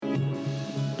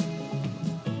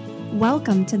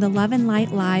Welcome to the Love and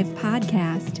Light Live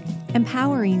podcast,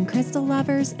 empowering crystal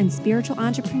lovers and spiritual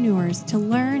entrepreneurs to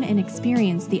learn and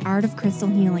experience the art of crystal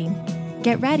healing.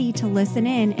 Get ready to listen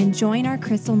in and join our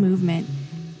crystal movement.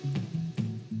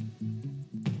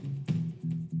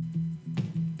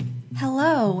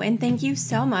 Hello, and thank you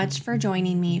so much for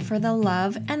joining me for the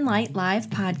Love and Light Live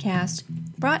podcast,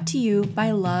 brought to you by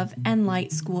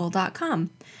loveandlightschool.com.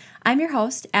 I'm your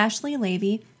host, Ashley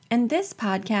Levy, and this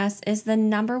podcast is the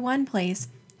number one place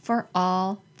for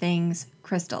all things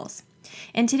crystals.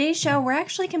 In today's show, we're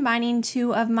actually combining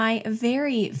two of my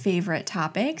very favorite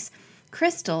topics,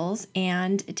 crystals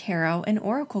and tarot and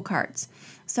oracle cards.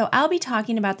 So I'll be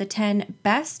talking about the 10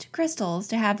 best crystals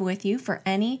to have with you for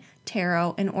any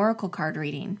tarot and oracle card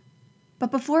reading. But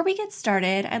before we get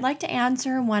started, I'd like to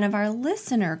answer one of our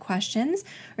listener questions.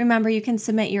 Remember, you can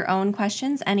submit your own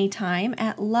questions anytime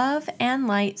at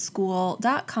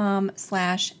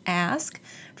loveandlightschool.com/ask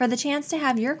for the chance to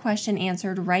have your question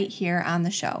answered right here on the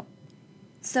show.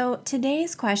 So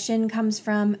today's question comes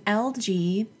from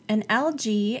LG, and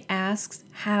LG asks,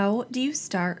 how do you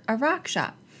start a rock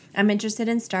shop? I'm interested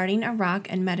in starting a rock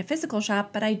and metaphysical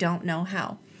shop, but I don't know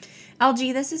how.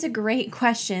 LG, this is a great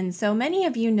question. So many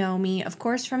of you know me, of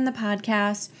course, from the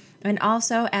podcast and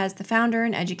also as the founder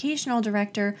and educational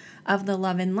director of the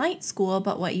Love and Light School.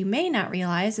 But what you may not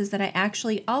realize is that I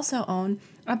actually also own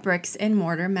a bricks and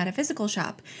mortar metaphysical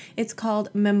shop. It's called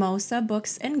Mimosa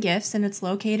Books and Gifts, and it's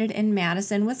located in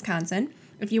Madison, Wisconsin.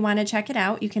 If you want to check it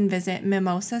out, you can visit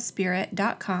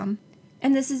mimosaspirit.com.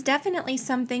 And this is definitely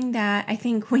something that I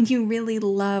think when you really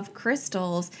love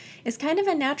crystals is kind of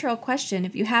a natural question.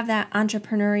 If you have that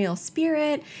entrepreneurial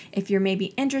spirit, if you're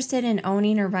maybe interested in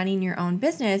owning or running your own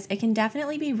business, it can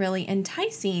definitely be really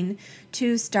enticing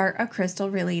to start a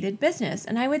crystal-related business.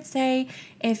 And I would say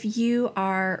if you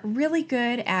are really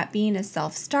good at being a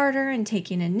self-starter and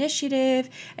taking initiative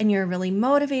and you're a really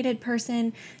motivated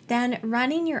person, then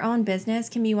running your own business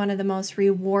can be one of the most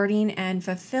rewarding and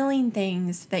fulfilling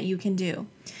things that you can do.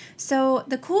 So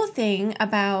the cool thing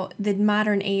about the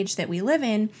modern age that we live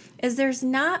in is there's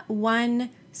not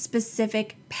one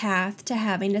specific path to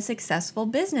having a successful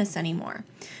business anymore.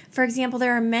 For example,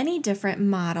 there are many different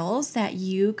models that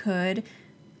you could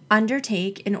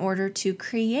undertake in order to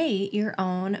create your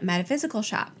own metaphysical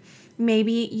shop.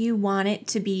 Maybe you want it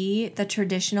to be the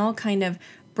traditional kind of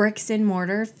bricks and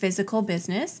mortar physical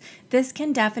business. This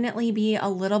can definitely be a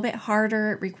little bit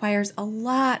harder. It requires a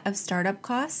lot of startup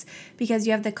costs because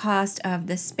you have the cost of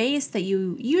the space that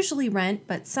you usually rent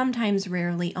but sometimes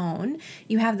rarely own.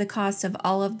 You have the cost of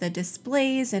all of the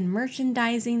displays and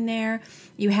merchandising there.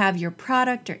 You have your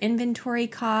product or inventory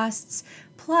costs,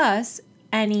 plus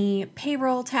any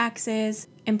payroll taxes,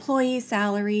 employee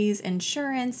salaries,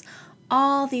 insurance,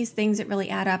 all these things that really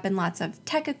add up, and lots of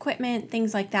tech equipment,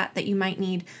 things like that you might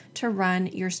need to run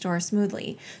your store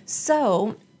smoothly.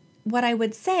 So what I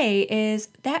would say is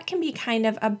that can be kind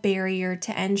of a barrier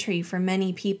to entry for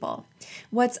many people.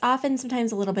 What's often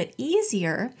sometimes a little bit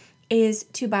easier is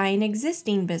to buy an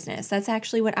existing business. That's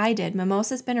actually what I did.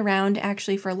 Mimosa's been around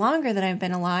actually for longer than I've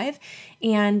been alive.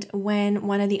 And when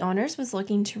one of the owners was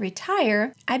looking to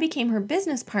retire, I became her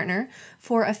business partner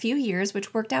for a few years,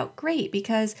 which worked out great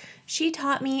because she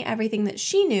taught me everything that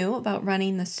she knew about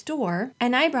running the store.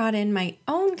 And I brought in my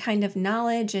own kind of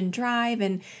knowledge and drive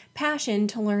and passion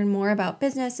to learn more about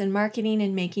business and marketing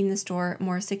and making the store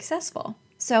more successful.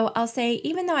 So I'll say,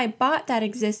 even though I bought that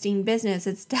existing business,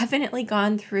 it's definitely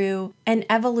gone through an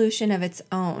evolution of its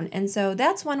own. And so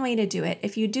that's one way to do it.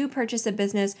 If you do purchase a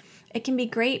business, it can be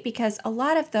great because a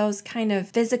lot of those kind of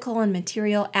physical and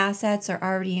material assets are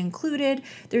already included.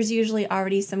 There's usually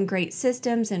already some great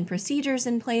systems and procedures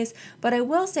in place. But I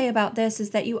will say about this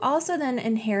is that you also then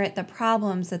inherit the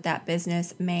problems that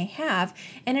business may have,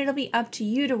 and it'll be up to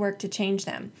you to work to change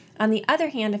them. On the other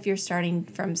hand, if you're starting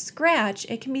from scratch,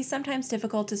 it can be sometimes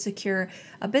difficult to secure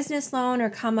a business loan or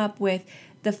come up with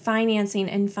the financing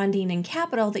and funding and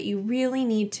capital that you really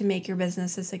need to make your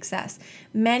business a success.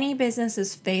 Many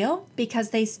businesses fail because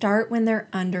they start when they're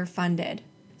underfunded.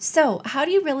 So how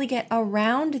do you really get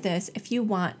around this if you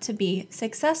want to be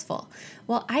successful?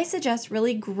 Well, I suggest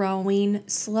really growing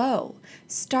slow.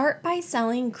 Start by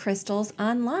selling crystals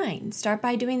online. Start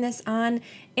by doing this on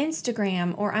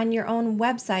Instagram or on your own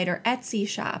website or Etsy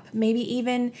shop, maybe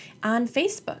even on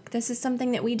Facebook. This is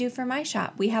something that we do for my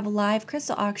shop. We have live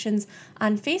crystal auctions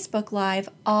on Facebook Live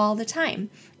all the time.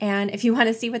 And if you want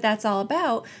to see what that's all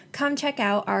about, come check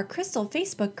out our crystal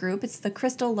Facebook group. It's the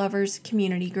Crystal Lovers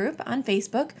Community Group on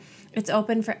Facebook. It's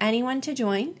open for anyone to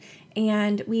join.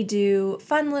 and we do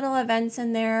fun little events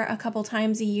in there a couple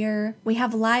times a year. We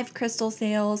have live crystal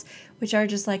sales, which are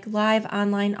just like live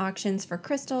online auctions for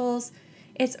crystals.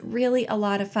 It's really a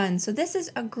lot of fun. So this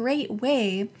is a great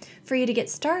way for you to get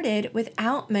started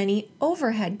without many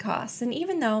overhead costs. And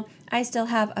even though I still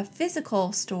have a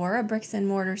physical store, a bricks and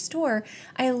mortar store,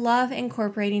 I love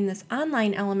incorporating this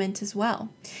online element as well.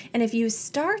 And if you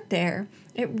start there,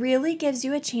 it really gives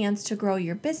you a chance to grow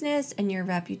your business and your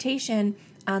reputation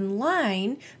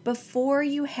online before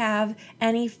you have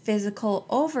any physical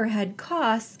overhead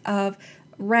costs of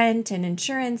rent and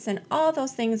insurance and all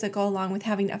those things that go along with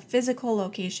having a physical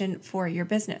location for your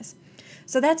business.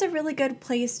 So that's a really good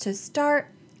place to start.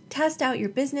 Test out your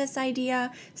business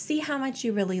idea, see how much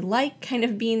you really like kind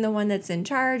of being the one that's in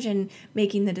charge and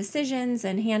making the decisions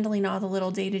and handling all the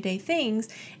little day-to-day things.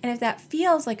 And if that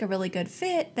feels like a really good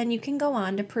fit, then you can go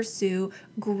on to pursue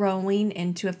growing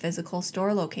into a physical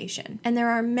store location. And there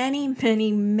are many,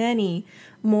 many, many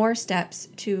more steps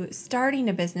to starting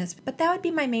a business, but that would be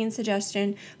my main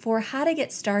suggestion for how to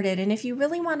get started. And if you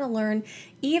really want to learn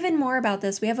even more about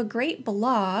this, we have a great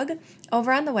blog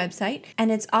over on the website,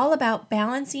 and it's all about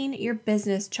balancing your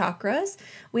business chakras.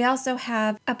 We also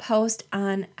have a post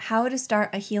on how to start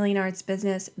a healing arts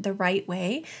business the right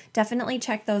way. Definitely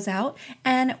check those out.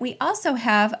 And we also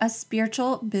have a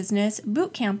spiritual business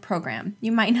bootcamp program.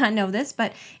 You might not know this,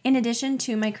 but in addition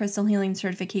to my crystal healing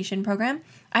certification program,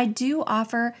 I do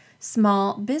offer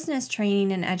small business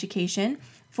training and education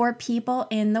for people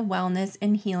in the wellness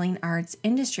and healing arts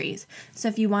industries. So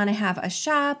if you want to have a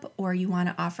shop or you want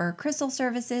to offer crystal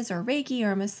services or Reiki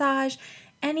or massage,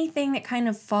 anything that kind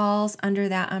of falls under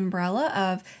that umbrella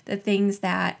of the things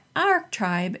that our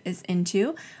tribe is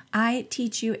into, I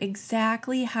teach you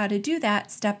exactly how to do that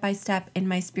step by step in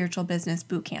my spiritual business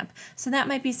bootcamp. So that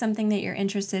might be something that you're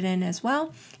interested in as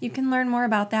well. You can learn more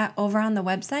about that over on the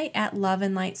website at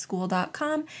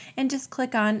loveandlightschool.com and just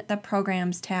click on the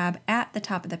programs tab at the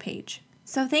top of the page.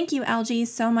 So thank you, LG,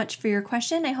 so much for your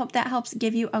question. I hope that helps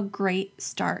give you a great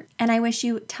start. And I wish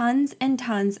you tons and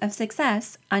tons of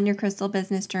success on your crystal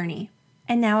business journey.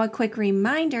 And now a quick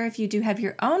reminder, if you do have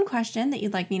your own question that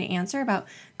you'd like me to answer about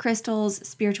crystals,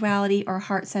 spirituality, or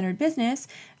heart-centered business,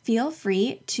 feel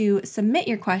free to submit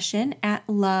your question at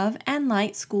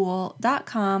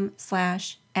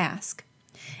loveandlightschool.com/ask.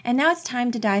 And now it's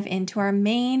time to dive into our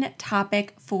main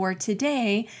topic for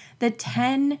today, the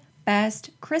 10 best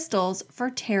crystals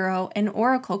for tarot and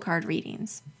oracle card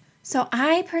readings. So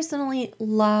I personally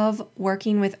love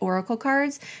working with oracle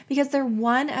cards because they're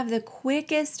one of the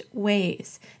quickest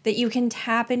ways that you can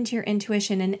tap into your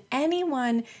intuition, and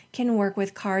anyone can work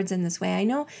with cards in this way. I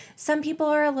know some people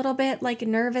are a little bit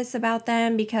nervous about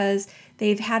them because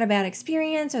they've had a bad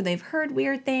experience or they've heard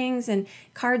weird things and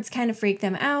cards kind of freak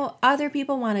them out. Other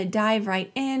people want to dive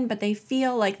right in, but they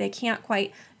feel like they can't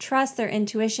quite trust their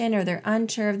intuition or they're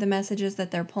unsure of the messages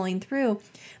that they're pulling through.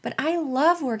 But I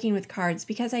love working with cards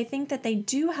because I think that they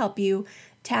do help you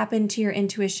tap into your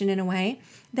intuition in a way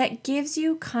that gives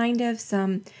you kind of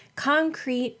some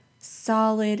concrete,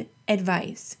 solid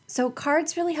advice. So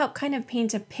cards really help kind of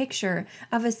paint a picture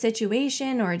of a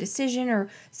situation or a decision or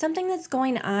something that's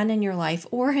going on in your life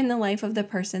or in the life of the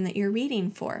person that you're reading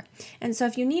for. And so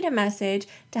if you need a message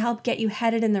to help get you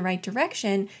headed in the right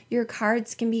direction, your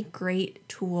cards can be great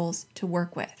tools to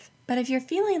work with. But if you're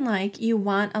feeling like you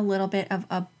want a little bit of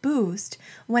a boost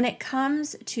when it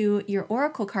comes to your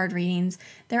oracle card readings,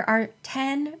 there are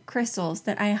 10 crystals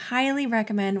that I highly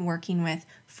recommend working with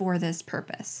for this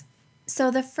purpose.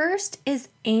 So the first is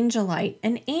Angelite,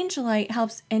 and Angelite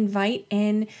helps invite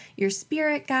in your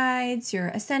spirit guides, your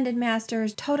ascended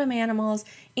masters, totem animals,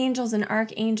 angels and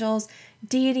archangels,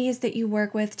 deities that you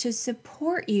work with to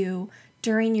support you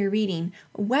during your reading,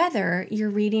 whether you're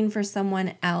reading for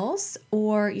someone else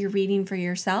or you're reading for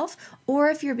yourself, or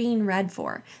if you're being read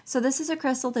for. So this is a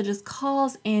crystal that just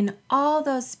calls in all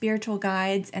those spiritual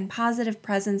guides and positive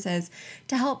presences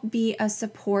to help be a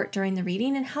support during the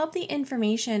reading and help the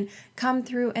information come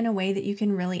through in a way that you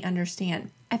can really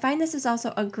understand. I find this is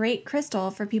also a great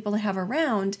crystal for people to have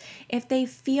around if they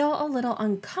feel a little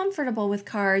uncomfortable with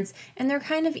cards and they're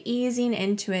kind of easing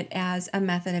into it as a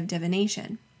method of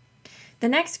divination. The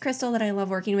next crystal that I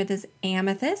love working with is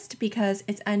amethyst because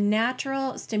it's a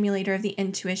natural stimulator of the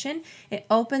intuition. It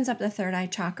opens up the third eye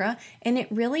chakra and it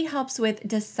really helps with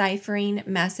deciphering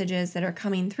messages that are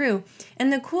coming through.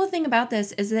 And the cool thing about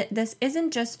this is that this isn't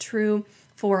just true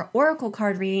for oracle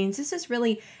card readings. This is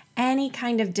really any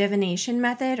kind of divination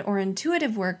method or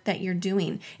intuitive work that you're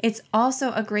doing. It's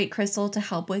also a great crystal to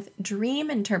help with dream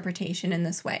interpretation in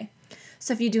this way.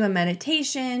 So if you do a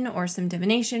meditation or some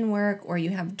divination work, or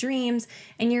you have dreams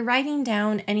and you're writing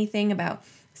down anything about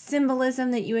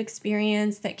symbolism that you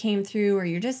experienced that came through, or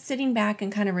you're just sitting back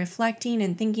and kind of reflecting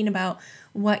and thinking about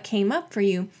what came up for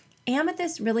you,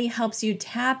 amethyst really helps you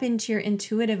tap into your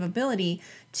intuitive ability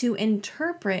to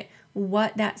interpret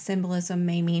what that symbolism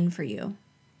may mean for you.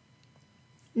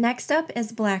 Next up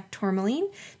is black tourmaline.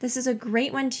 This is a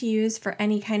great one to use for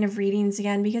any kind of readings,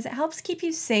 again, because it helps keep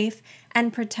you safe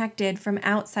and protected from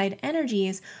outside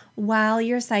energies while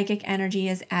your psychic energy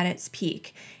is at its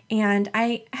peak. And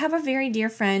I have a very dear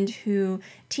friend who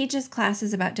teaches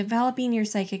classes about developing your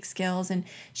psychic skills, and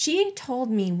she told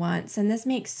me once, and this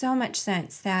makes so much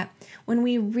sense, that when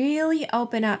we really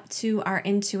open up to our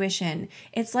intuition,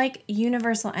 it's like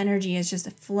universal energy is just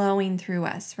flowing through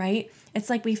us, right? It's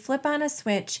like we flip on a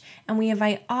switch and we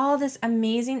invite all this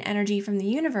amazing energy from the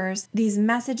universe, these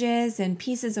messages and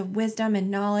pieces of wisdom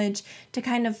and knowledge, to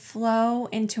kind of flow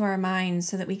into our minds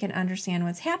so that we can understand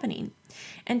what's happening.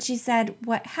 And she said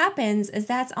what happens is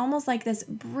that's almost like this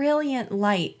brilliant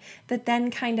light that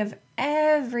then kind of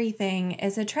everything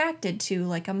is attracted to,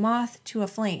 like a moth to a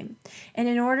flame. And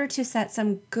in order to set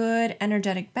some good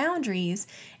energetic boundaries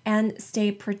and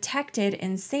stay protected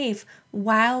and safe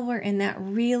while we're in that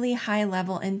really high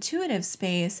level intuitive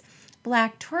space,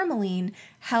 black tourmaline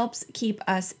helps keep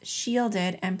us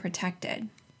shielded and protected.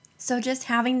 So just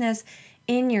having this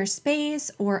in your space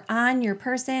or on your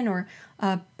person, or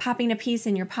popping a piece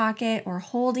in your pocket, or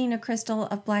holding a crystal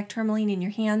of black tourmaline in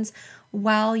your hands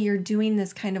while you're doing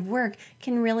this kind of work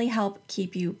can really help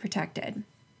keep you protected.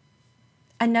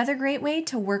 Another great way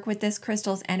to work with this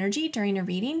crystal's energy during a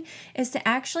reading is to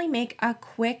actually make a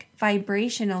quick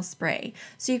vibrational spray.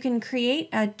 So you can create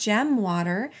a gem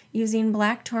water using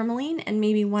black tourmaline and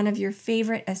maybe one of your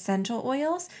favorite essential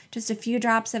oils, just a few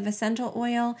drops of essential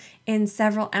oil in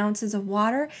several ounces of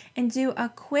water, and do a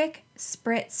quick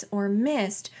spritz or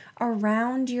mist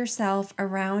around yourself,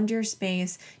 around your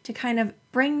space, to kind of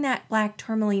bring that black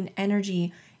tourmaline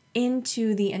energy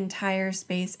into the entire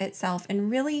space itself and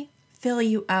really fill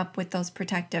you up with those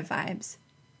protective vibes.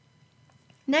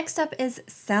 Next up is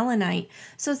selenite.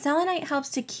 So selenite helps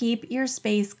to keep your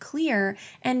space clear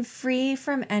and free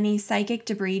from any psychic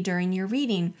debris during your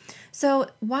reading. So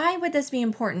why would this be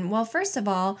important? Well, first of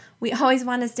all, we always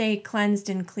want to stay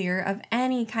cleansed and clear of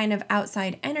any kind of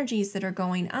outside energies that are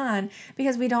going on,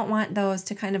 because we don't want those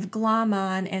to kind of glom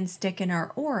on and stick in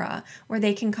our aura, where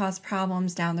they can cause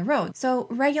problems down the road. So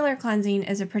regular cleansing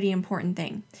is a pretty important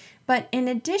thing. But in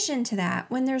addition to that,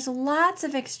 when there's lots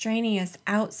of extraneous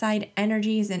outside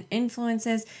energies and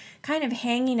influences kind of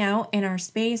hanging out in our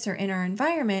space or in our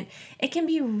environment, it can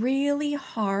be really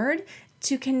hard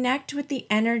to connect with the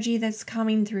energy that's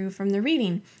coming through from the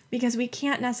reading, because we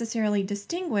can't necessarily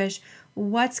distinguish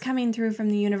what's coming through from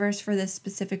the universe for this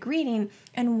specific reading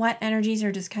and what energies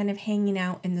are just kind of hanging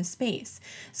out in the space.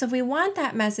 So if we want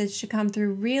that message to come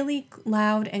through really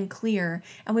loud and clear,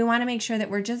 and we want to make sure that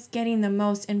we're just getting the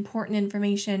most important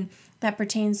information that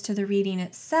pertains to the reading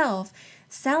itself,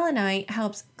 selenite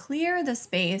helps clear the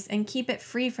space and keep it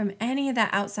free from any of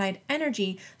that outside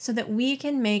energy so that we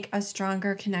can make a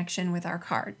stronger connection with our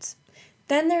cards.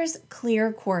 Then there's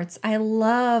clear quartz. I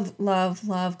love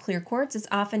clear quartz. It's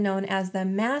often known as the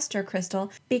master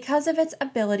crystal because of its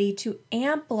ability to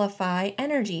amplify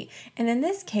energy. And in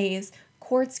this case,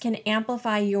 quartz can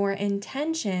amplify your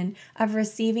intention of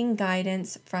receiving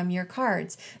guidance from your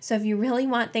cards. So if you really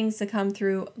want things to come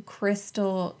through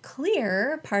crystal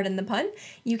clear, pardon the pun,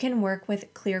 you can work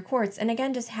with clear quartz. And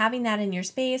again, just having that in your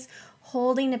space,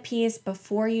 holding a piece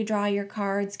before you draw your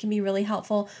cards can be really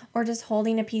helpful, or just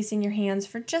holding a piece in your hands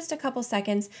for just a couple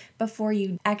seconds before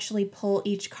you actually pull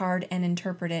each card and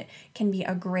interpret it can be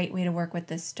a great way to work with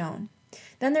this stone.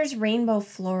 Then there's rainbow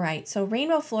fluorite. So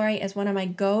rainbow fluorite is one of my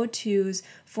go-tos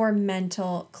for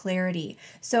mental clarity.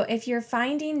 So if you're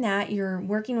finding that you're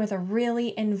working with a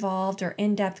really involved or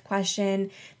in-depth question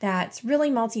that's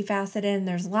really multifaceted and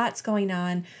there's lots going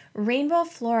on, rainbow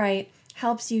fluorite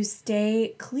helps you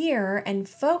stay clear and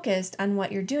focused on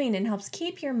what you're doing, and helps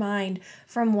keep your mind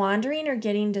from wandering or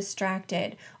getting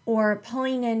distracted or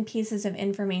pulling in pieces of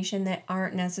information that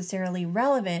aren't necessarily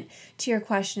relevant to your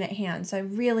question at hand. So I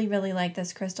really like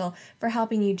this crystal for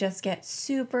helping you just get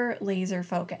super laser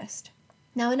focused.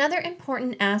 Now, another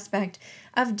important aspect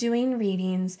of doing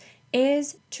readings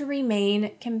is to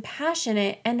remain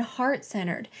compassionate and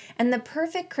heart-centered. And the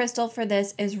perfect crystal for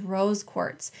this is rose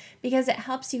quartz, because it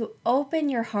helps you open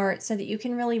your heart so that you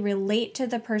can really relate to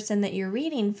the person that you're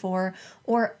reading for,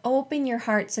 or open your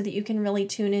heart so that you can really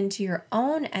tune into your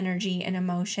own energy and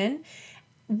emotion,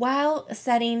 while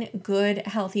setting good,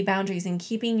 healthy boundaries and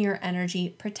keeping your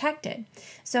energy protected.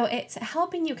 So it's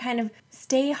helping you kind of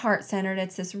stay heart-centered.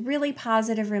 It's this really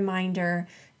positive reminder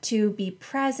to be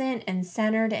present and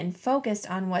centered and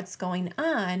focused on what's going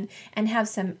on and have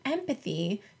some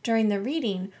empathy during the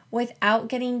reading without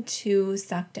getting too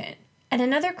sucked in. And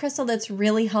another crystal that's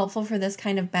really helpful for this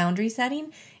kind of boundary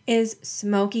setting is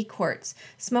smoky quartz.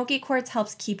 Smoky quartz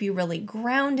helps keep you really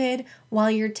grounded while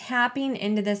you're tapping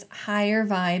into this higher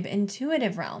vibe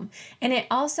intuitive realm. And it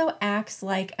also acts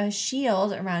like a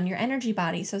shield around your energy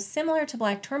body. So similar to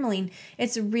black tourmaline,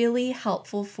 it's really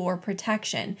helpful for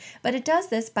protection. But it does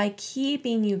this by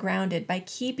keeping you grounded, by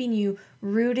keeping you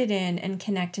rooted in and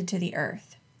connected to the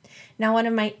earth. Now, one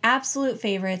of my absolute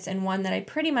favorites and one that I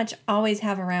pretty much always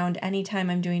have around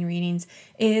anytime I'm doing readings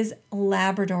is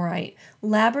labradorite.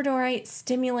 Labradorite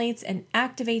stimulates and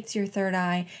activates your third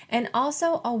eye and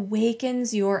also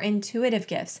awakens your intuitive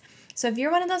gifts. So if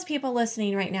you're one of those people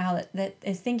listening right now that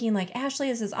is thinking like, Ashley,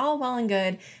 this is all well and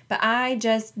good, but I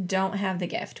just don't have the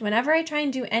gift. Whenever I try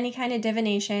and do any kind of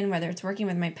divination, whether it's working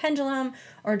with my pendulum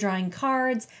or drawing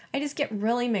cards, I just get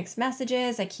really mixed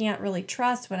messages. I can't really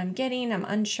trust what I'm getting. I'm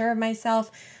unsure of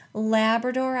myself.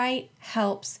 Labradorite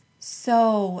helps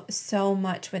so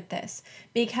much with this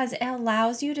because it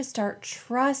allows you to start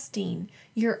trusting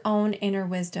your own inner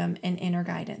wisdom and inner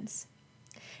guidance.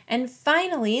 And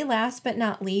finally, last but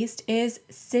not least, is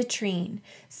citrine.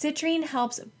 Citrine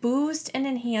helps boost and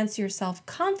enhance your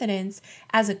self-confidence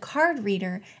as a card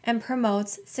reader and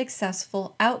promotes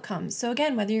successful outcomes. So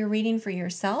again, whether you're reading for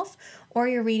yourself or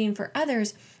you're reading for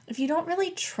others, if you don't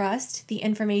really trust the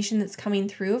information that's coming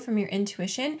through from your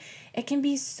intuition, it can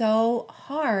be so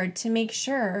hard to make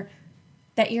sure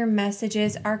that your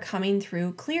messages are coming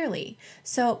through clearly.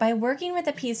 So by working with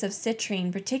a piece of citrine,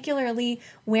 particularly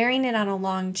wearing it on a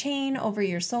long chain over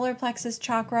your solar plexus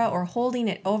chakra or holding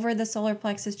it over the solar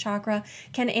plexus chakra,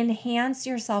 can enhance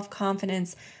your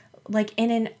self-confidence like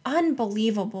in an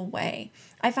unbelievable way.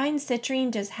 I find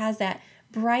citrine just has that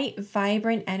bright,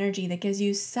 vibrant energy that gives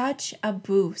you such a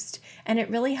boost, and it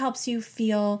really helps you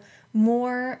feel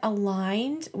more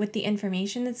aligned with the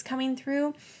information that's coming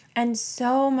through and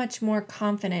so much more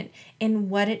confident in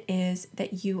what it is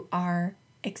that you are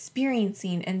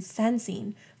experiencing and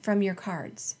sensing from your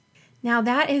cards. Now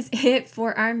that is it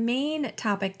for our main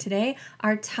topic today,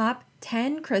 our top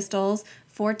 10 crystals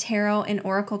for tarot and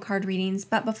oracle card readings.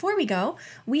 But before we go,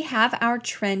 we have our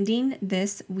Trending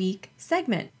This Week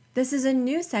segment. This is a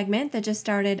new segment that just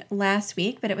started last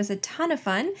week, but it was a ton of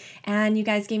fun, and you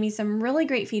guys gave me some really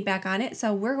great feedback on it,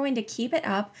 so we're going to keep it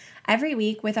up every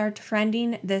week with our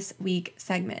Trending This Week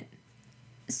segment.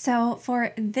 So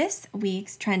for this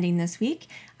week's Trending This Week,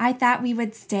 I thought we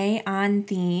would stay on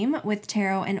theme with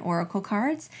tarot and oracle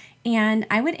cards, and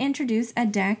I would introduce a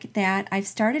deck that I've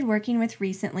started working with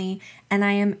recently, and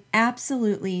I am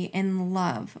absolutely in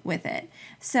love with it.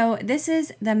 So this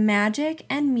is the Magic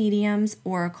and Mediums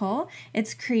Oracle.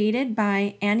 It's created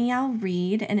by Anielle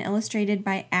Reed and illustrated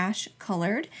by Ash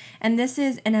Colored, and this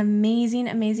is an amazing,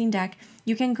 amazing deck.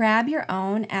 You can grab your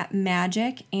own at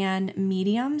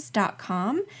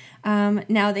magicandmediums.com.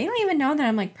 Now, they don't even know that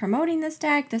I'm like promoting this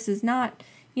deck. This is not,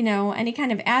 any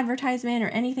kind of advertisement or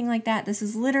anything like that. This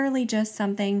is literally just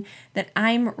something that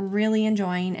I'm really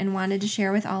enjoying and wanted to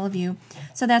share with all of you.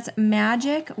 So that's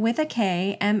Magic with a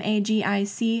K,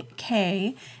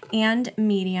 MAGICK, and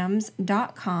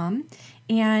mediums.com.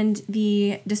 And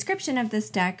the description of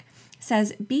this deck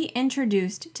says, be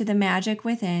introduced to the magic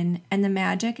within and the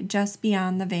magic just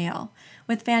beyond the veil.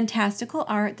 With fantastical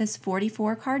art, this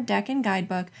 44-card deck and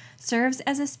guidebook serves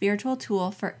as a spiritual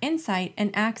tool for insight and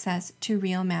access to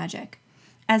real magic.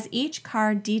 As each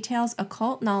card details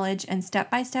occult knowledge and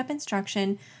step-by-step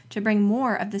instruction to bring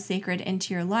more of the sacred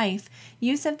into your life,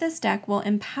 use of this deck will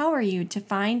empower you to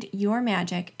find your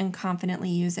magic and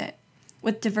confidently use it.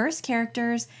 With diverse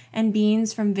characters and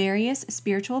beings from various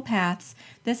spiritual paths,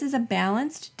 this is a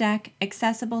balanced deck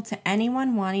accessible to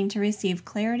anyone wanting to receive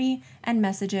clarity and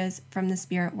messages from the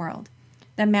spirit world.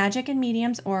 The Magic and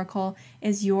Mediums Oracle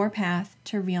is your path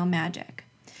to real magic.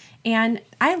 And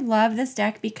I love this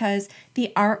deck because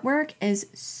the artwork is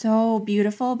so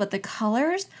beautiful, but the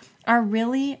colors are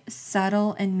really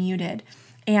subtle and muted.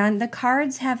 And the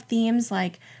cards have themes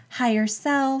like higher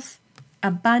self,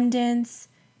 abundance,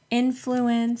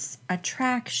 influence,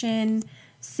 attraction,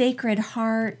 sacred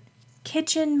heart,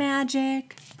 kitchen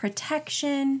magic,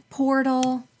 protection,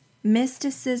 portal,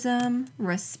 mysticism,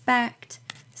 respect,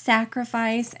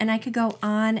 sacrifice, and I could go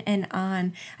on and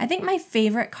on. I think my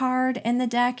favorite card in the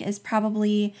deck is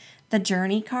probably the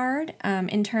Journey card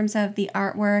in terms of the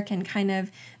artwork and kind of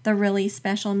the really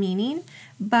special meaning.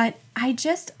 But I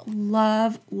just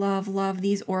love, love, love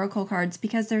these oracle cards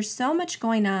because there's so much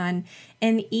going on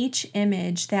in each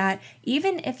image that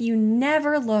even if you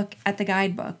never look at the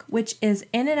guidebook, which is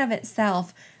in and of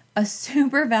itself a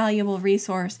super valuable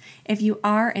resource if you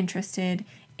are interested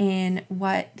in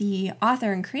what the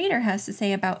author and creator has to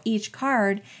say about each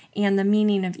card and the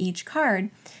meaning of each card,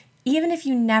 even if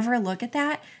you never look at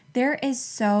that, there is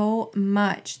so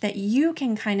much that you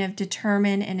can kind of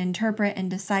determine and interpret and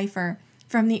decipher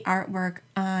from the artwork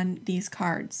on these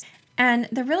cards. And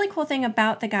the really cool thing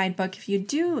about the guidebook, if you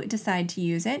do decide to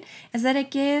use it, is that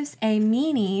it gives a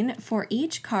meaning for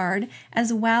each card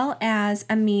as well as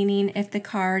a meaning if the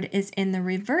card is in the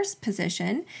reverse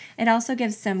position. It also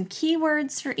gives some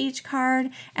keywords for each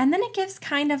card, and then it gives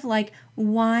kind of like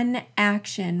one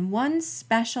action, one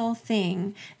special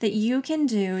thing that you can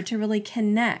do to really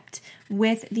connect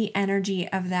with the energy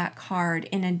of that card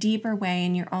in a deeper way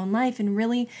in your own life and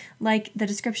really, like the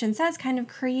description says, kind of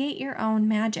create your own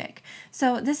magic.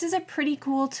 So this is a pretty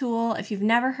cool tool. If you've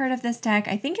never heard of this deck,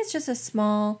 I think it's just a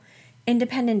small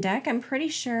independent deck. I'm pretty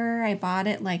sure I bought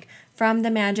it like from the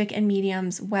Magic and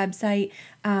Mediums website.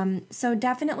 So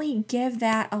definitely give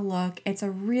that a look. It's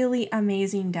a really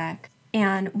amazing deck,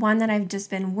 and one that I've just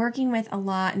been working with a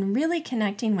lot and really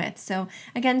connecting with. So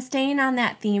again, staying on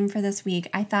that theme for this week,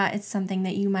 I thought it's something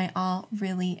that you might all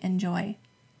really enjoy.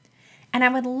 And I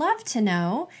would love to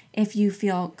know, if you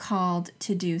feel called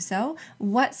to do so,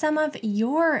 what some of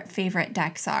your favorite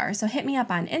decks are. So hit me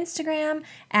up on Instagram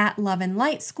at Love and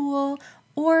Light School,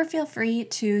 or feel free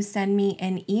to send me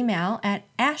an email at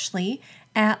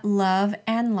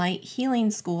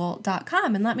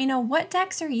ashley@loveandlighthealingschool.com and let me know, what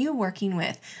decks are you working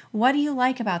with? What do you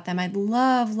like about them? I'd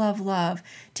love, love, love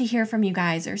to hear from you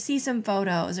guys, or see some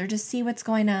photos, or just see what's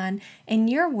going on in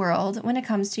your world when it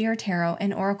comes to your tarot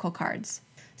and oracle cards.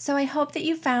 So I hope that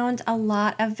you found a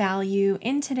lot of value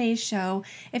in today's show.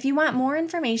 If you want more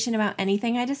information about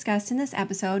anything I discussed in this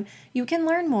episode, you can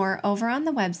learn more over on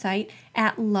the website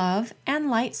at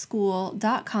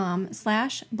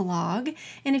loveandlightschool.com/blog.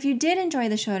 And if you did enjoy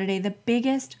the show today, the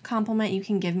biggest compliment you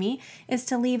can give me is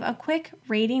to leave a quick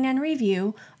rating and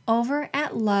review over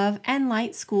at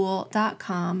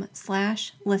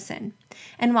loveandlightschool.com/listen.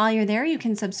 And while you're there, you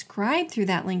can subscribe through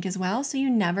that link as well so you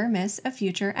never miss a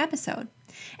future episode.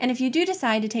 And if you do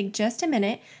decide to take just a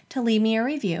minute to leave me a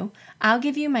review, I'll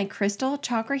give you my Crystal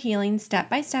Chakra Healing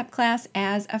step-by-step class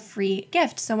as a free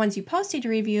gift. So once you posted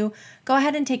your review, go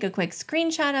ahead and take a quick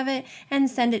screenshot of it and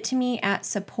send it to me at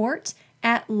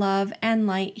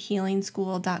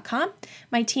support@loveandlighthealingschool.com.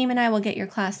 My team and I will get your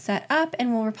class set up,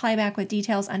 and we'll reply back with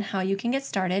details on how you can get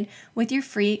started with your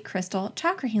free Crystal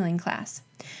Chakra Healing class.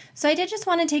 So I did just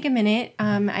want to take a minute.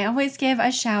 I always give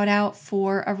a shout out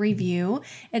for a review.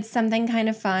 It's something kind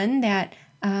of fun that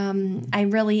I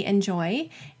really enjoy.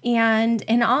 And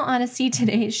in all honesty,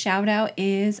 today's shout out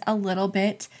is a little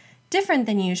bit different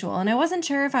than usual. And I wasn't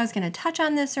sure if I was going to touch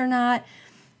on this or not,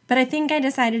 but I think I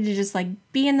decided to just like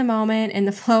be in the moment, in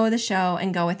the flow of the show,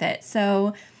 and go with it.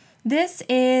 So this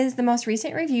is the most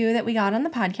recent review that we got on the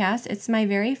podcast. It's my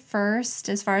very first,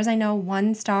 as far as I know,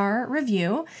 1-star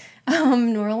review.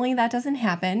 Normally that doesn't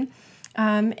happen.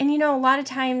 And you know, a lot of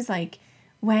times, like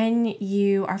when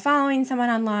you are following someone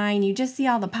online, you just see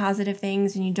all the positive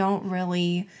things and you don't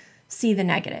really see the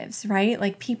negatives, right?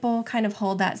 Like people kind of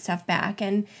hold that stuff back.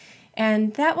 And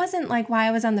that wasn't like why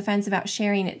I was on the fence about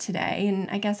sharing it today. And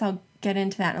I guess I'll get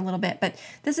into that in a little bit. But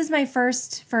this is my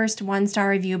first 1-star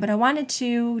review. But I wanted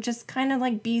to just kind of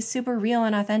like be super real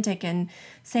and authentic and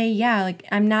say, yeah, like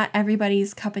I'm not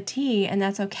everybody's cup of tea, and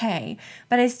that's okay.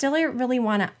 But I still really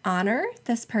want to honor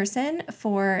this person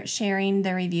for sharing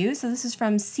their review. So this is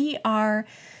from C.R.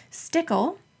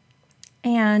 Stickle,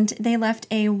 and they left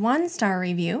a 1-star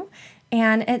review.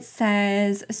 And it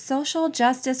says, social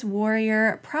justice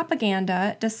warrior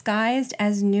propaganda disguised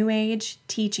as New Age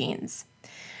teachings.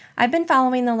 I've been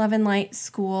following the Love and Light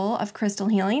School of Crystal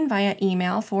Healing via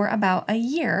email for about a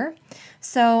year,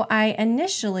 so I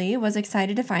initially was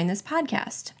excited to find this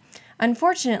podcast.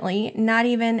 Unfortunately, not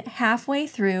even halfway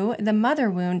through the Mother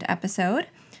Wound episode,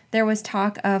 there was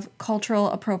talk of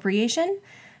cultural appropriation,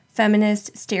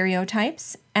 feminist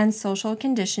stereotypes, and social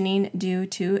conditioning due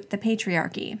to the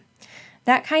patriarchy.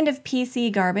 That kind of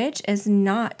PC garbage is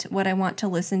not what I want to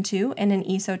listen to in an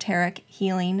esoteric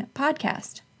healing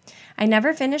podcast. I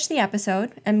never finished the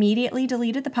episode, immediately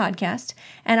deleted the podcast,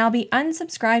 and I'll be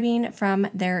unsubscribing from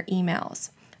their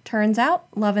emails. Turns out,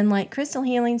 Love and Light Crystal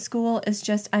Healing School is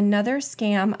just another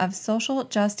scam of social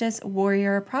justice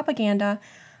warrior propaganda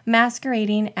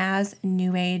masquerading as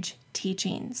New Age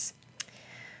teachings.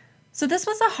 So this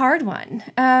was a hard one.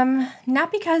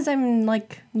 Not because I'm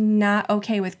not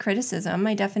okay with criticism.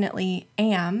 I definitely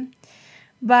am.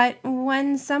 But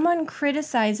when someone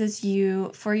criticizes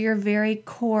you for your very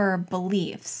core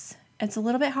beliefs, it's a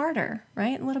little bit harder,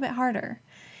 right? A little bit harder.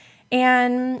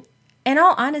 And in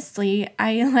all honesty,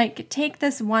 I take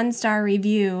this 1-star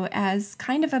review as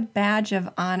kind of a badge of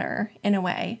honor in a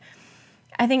way.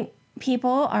 I think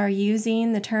people are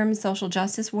using the term social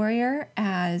justice warrior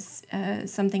as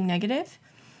something negative,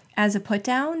 as a put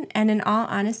down. And in all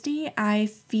honesty, I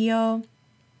feel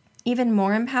even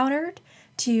more empowered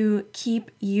to keep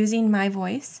using my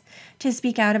voice to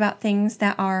speak out about things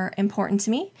that are important to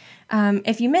me.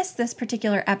 If you missed this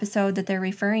particular episode that they're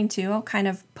referring to, I'll kind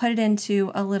of put it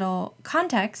into a little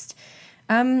context.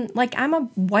 I'm a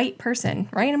white person,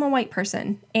 right? I'm a white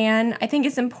person. And I think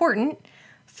it's important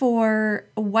for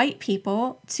white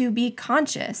people to be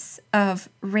conscious of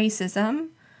racism.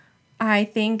 I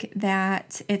think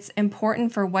that it's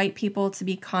important for white people to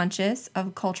be conscious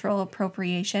of cultural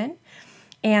appropriation.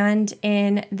 And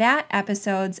in that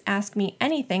episode's Ask Me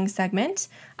Anything segment,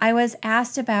 I was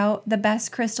asked about the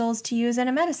best crystals to use in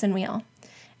a medicine wheel.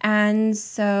 And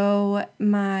so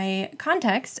my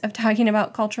context of talking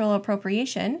about cultural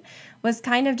appropriation was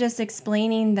kind of just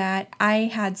explaining that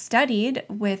I had studied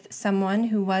with someone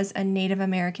who was a Native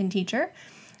American teacher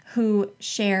who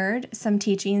shared some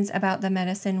teachings about the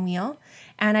medicine wheel.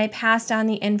 And I passed on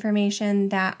the information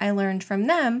that I learned from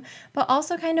them, but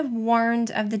also kind of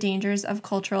warned of the dangers of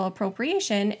cultural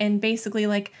appropriation and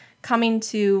basically coming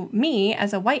to me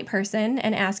as a white person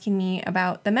and asking me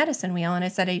about the medicine wheel. And I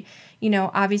said, I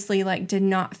obviously did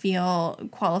not feel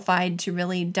qualified to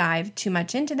really dive too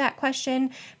much into that question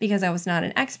because I was not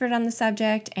an expert on the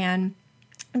subject, and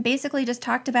basically just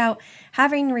talked about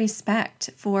having respect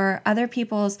for other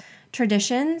people's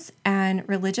traditions and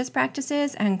religious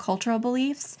practices and cultural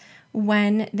beliefs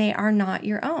when they are not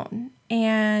your own.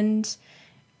 And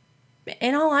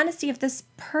in all honesty, if this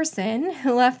person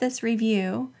who left this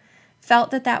review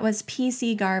felt that that was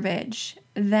PC garbage,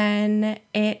 then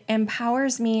it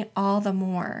empowers me all the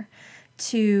more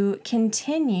to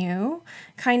continue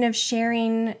kind of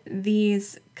sharing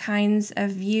these kinds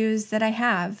of views that I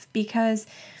have, because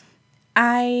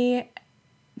I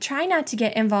try not to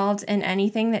get involved in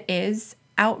anything that is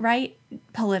outright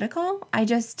political.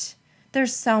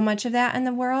 There's so much of that in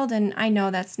the world, and I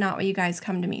know that's not what you guys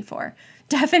come to me for.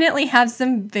 Definitely have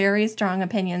some very strong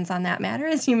opinions on that matter,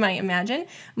 as you might imagine.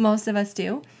 Most of us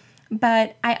do.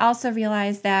 But I also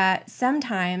realize that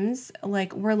sometimes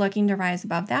we're looking to rise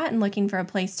above that and looking for a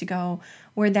place to go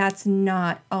where that's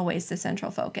not always the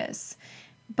central focus.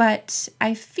 But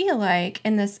I feel like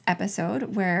in this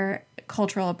episode where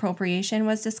cultural appropriation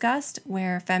was discussed,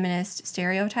 where feminist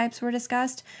stereotypes were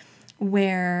discussed,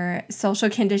 where social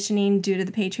conditioning due to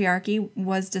the patriarchy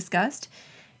was discussed,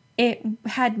 it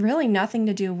had really nothing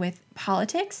to do with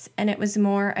politics, and it was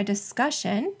more a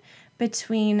discussion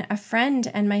between a friend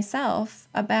and myself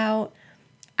about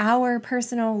our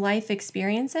personal life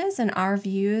experiences and our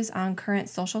views on current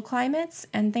social climates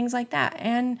and things like that.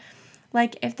 And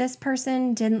if this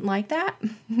person didn't like that,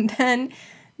 then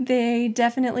they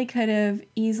definitely could have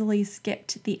easily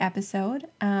skipped the episode.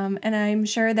 And I'm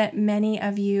sure that many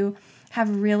of you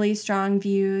have really strong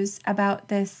views about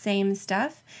this same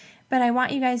stuff. But I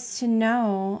want you guys to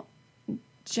know,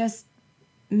 just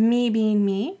me being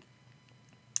me,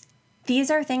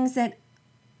 these are things that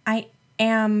I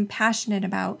am passionate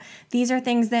about. These are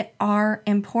things that are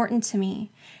important to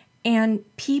me. And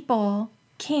people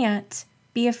can't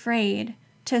be afraid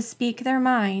to speak their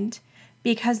mind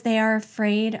because they are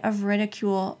afraid of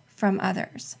ridicule from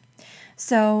others.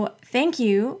 So thank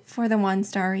you for the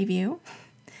 1-star review.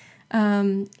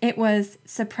 It was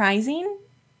surprising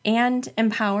and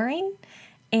empowering,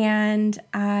 and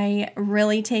I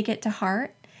really take it to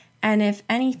heart. And if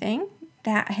anything,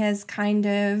 that has kind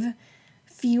of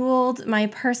fueled my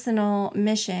personal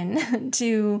mission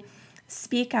to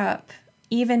speak up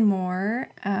even more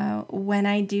when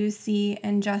I do see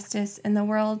injustice in the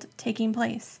world taking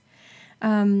place.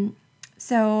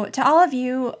 So to all of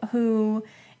you who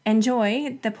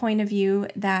enjoy the point of view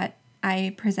that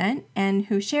I present and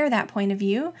who share that point of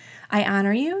view, I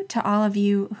honor you. To all of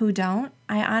you who don't,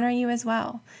 I honor you as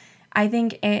well. I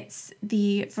think it's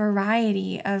the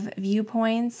variety of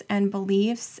viewpoints and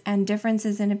beliefs and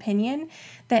differences in opinion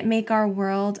that make our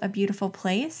world a beautiful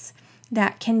place,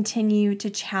 that continue to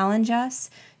challenge us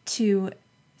to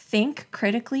think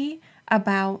critically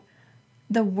about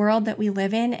the world that we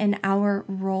live in and our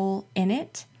role in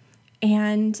it.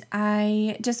 And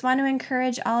I just want to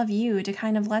encourage all of you to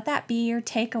kind of let that be your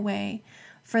takeaway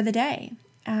for the day.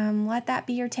 Let that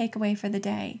be your takeaway for the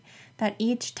day, that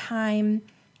each time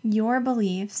your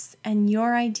beliefs and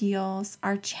your ideals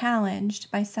are challenged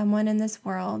by someone in this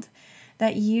world,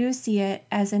 that you see it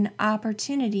as an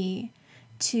opportunity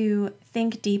to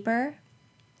think deeper,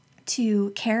 to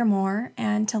care more,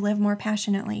 and to live more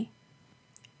passionately.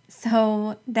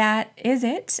 So that is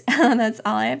it. That's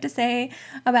all I have to say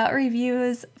about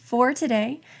reviews for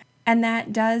today. And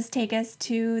that does take us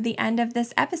to the end of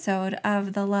this episode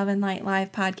of the Love and Light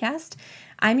Live podcast.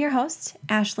 I'm your host,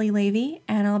 Ashley Levy,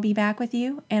 and I'll be back with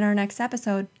you in our next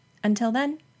episode. Until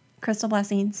then, crystal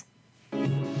blessings.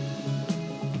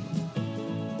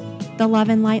 The Love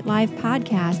and Light Live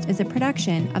podcast is a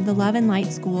production of the Love and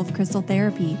Light School of Crystal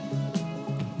Therapy.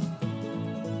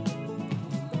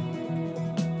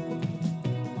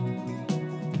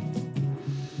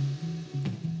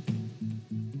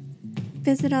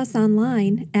 Visit us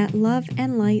online at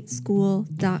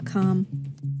loveandlightschool.com.